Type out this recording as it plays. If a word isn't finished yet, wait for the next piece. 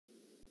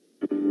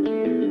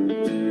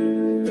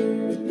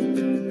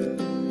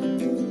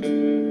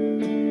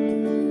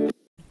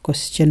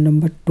Question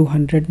number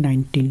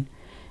 219.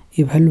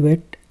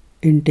 Evaluate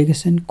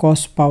integration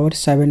cos power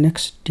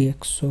 7x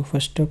dx. So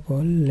first of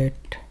all,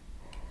 let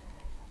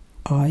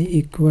I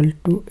equal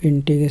to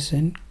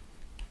integration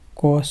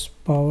cos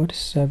power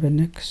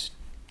 7x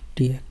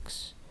dx.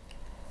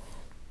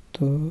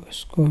 तो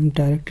इसको हम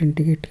direct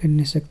integrate कर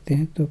नहीं सकते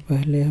हैं, तो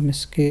पहले हम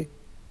इसके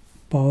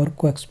पावर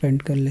को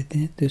एक्सपेंड कर लेते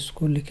हैं। तो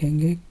इसको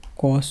लिखेंगे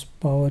cos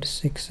power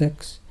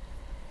 6x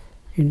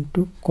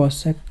into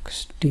cos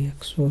x D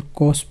x, और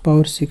कॉस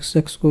पावर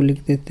 6x को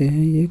लिख देते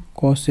हैं ये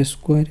cos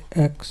square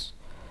x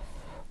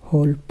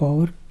whole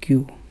power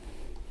Q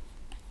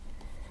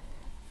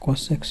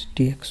cos x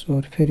D x.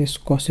 और फिर इस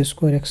कॉस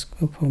स्क्वायर एक्स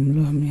का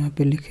फॉर्मूला हम यहाँ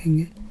पे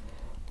लिखेंगे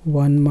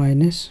 1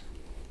 माइनस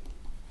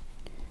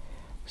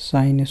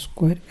साइन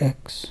स्क्वायर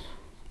एक्स।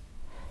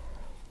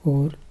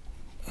 और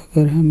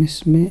अगर हम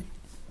इसमें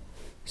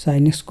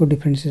साइन एक्स को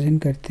डिफरेंशिएशन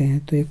करते हैं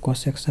तो ये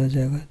कॉस एक्स आ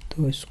जाएगा,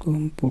 तो इसको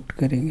हम पुट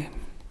करेंगे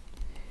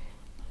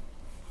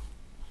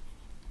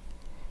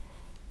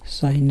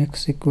sin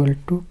x equal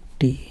to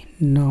t.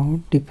 Now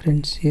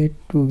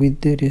differentiate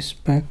with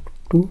respect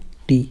to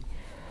t.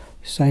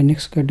 sin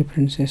x का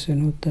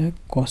डिफरेंशिएशन होता है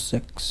cos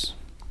x.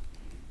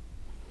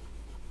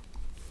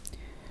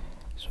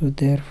 So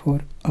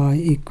therefore I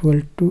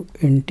equal to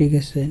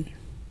integration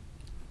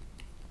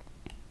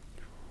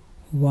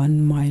 1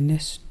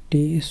 minus t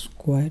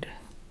square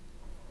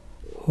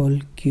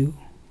whole cube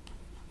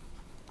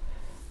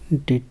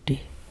dt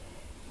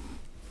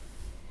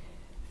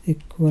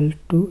equal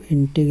to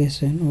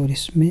integration, और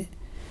इसमें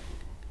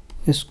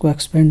इसको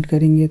expand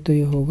करेंगे तो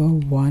ये होगा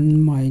 1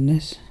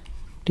 minus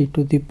T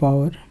to the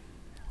power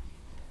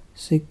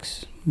 6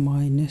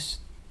 minus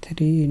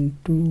 3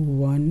 into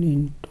 1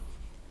 into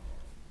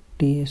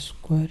T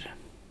square,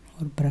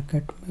 और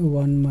ब्रैकेट में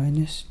 1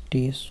 माइनस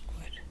टी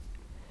स्क्वायर।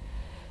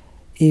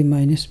 ए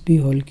minus B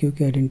whole Q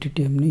की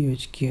आइडेंटिटी हमने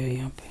यूज किया है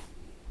यहाँ पे।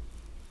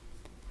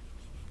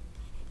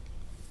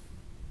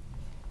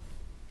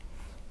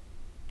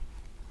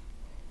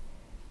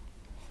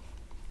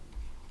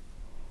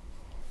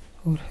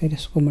 और फिर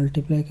इसको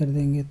मल्टीप्लाई कर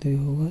देंगे तो ये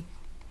होगा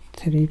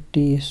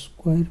 3t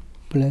square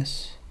plus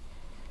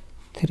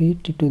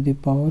 3t to the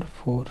power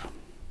 4,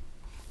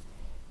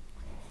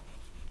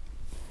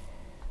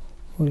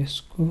 और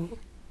इसको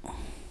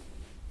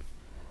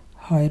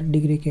हायर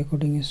डिग्री के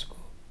अकॉर्डिंग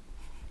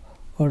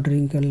इसको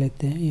ऑर्डरिंग कर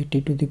लेते हैं। ये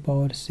t टू द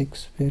पावर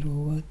 6 फिर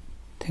होगा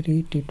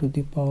 3t to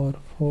the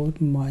power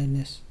 4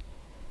 minus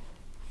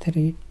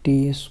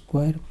 3t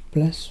square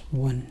plus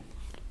 1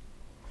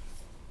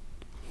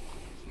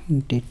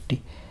 dt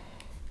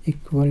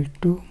equal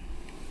to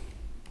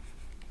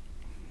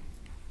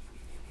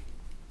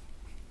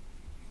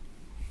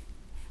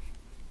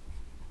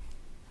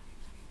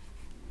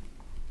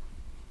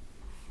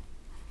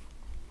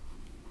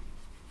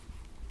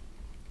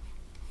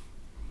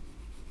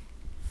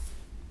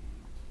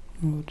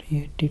और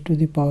ये t टू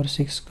द पावर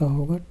 6 का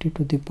होगा t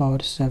टू द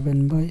पावर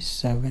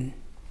 7/7,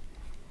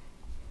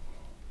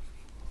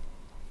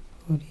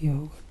 और ये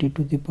होगा t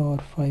टू द पावर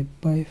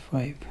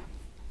 5/5,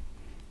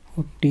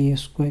 और टी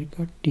स्क्वायर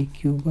का T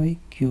cube by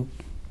cube.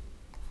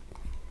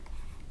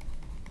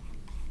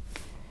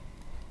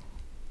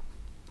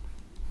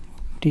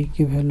 T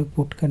की वैल्यू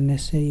पुट करने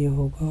से ये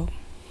होगा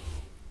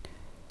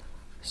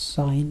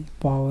sine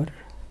power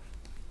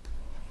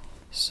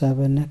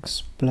 7x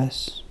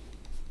plus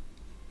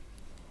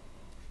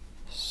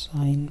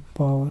sine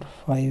power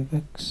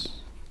 5x,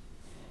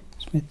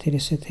 इसमें 3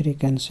 से 3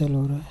 कैंसिल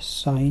हो रहा है,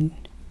 sine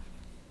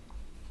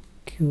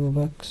cube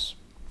x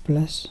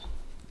plus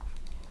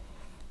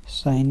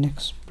sin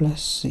x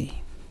plus c।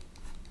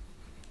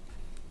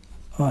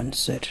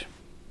 Answer.